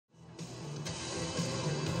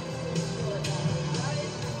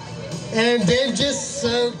And Dave just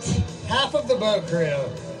soaked half of the boat crew.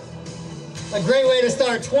 A great way to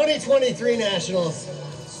start 2023 Nationals.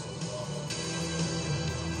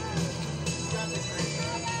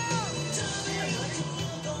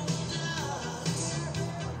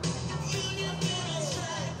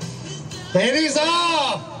 And he's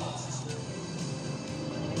off!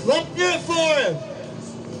 Let's do it for him!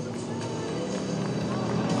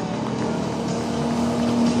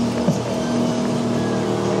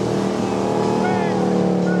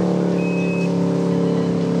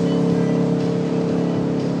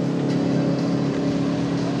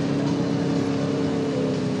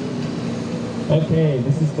 Okay,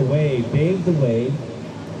 this is the wave. Dave the wave.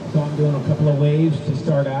 So I'm doing a couple of waves to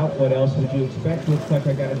start out. What else would you expect? Looks like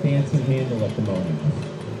I got a dancing handle at the moment.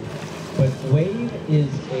 But Wade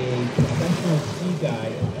is a professional ski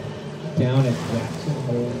guide down at Jackson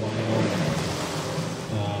Hole, Wyoming.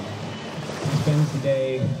 He spends the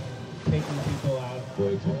day taking people out. Boy,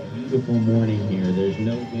 it's a beautiful morning here. There's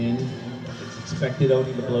no wind. It's expected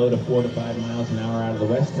only to blow to 4 to 5 miles an hour out of the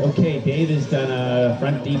west. Okay, Dave has done a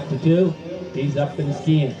front deep to 2. He's up and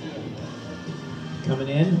skiing. Coming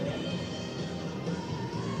in.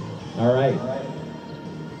 All right.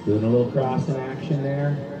 Doing a little crossing action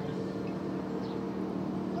there.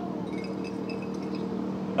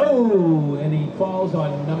 Oh, and he falls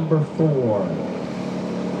on number 4.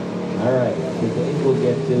 All right, so Dave will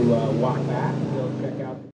get to walk back.